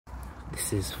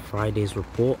This is Friday's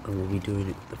report, and we'll be doing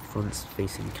it with the front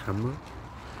facing camera.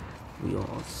 We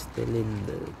are still in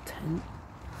the tent,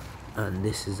 and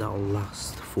this is our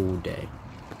last full day.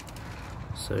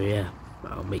 So yeah,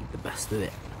 I'll make the best of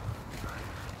it.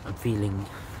 I'm feeling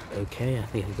okay. I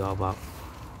think I got about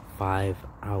 5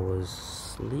 hours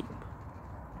sleep.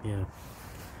 Yeah,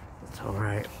 that's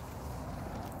alright.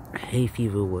 Hay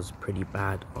fever was pretty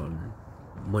bad on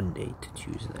Monday to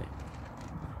Tuesday.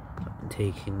 I've been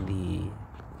taking the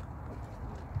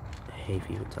hay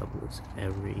fever tablets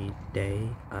every day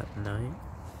at night,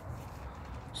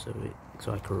 so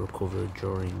I can recover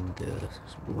during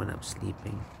when I'm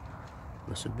sleeping.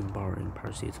 Plus I've been borrowing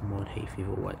paracetamol and hay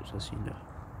fever wipes, as you know.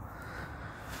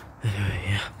 Anyway,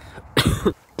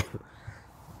 yeah.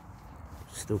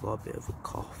 Still got a bit of a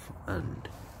cough, and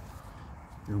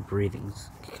breathing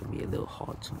can be a little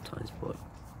hard sometimes, but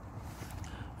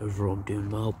overall I'm doing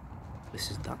well.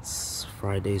 That's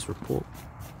Friday's report.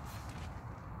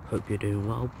 Hope you're doing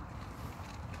well.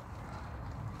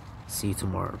 See you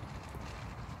tomorrow.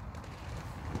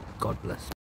 God bless.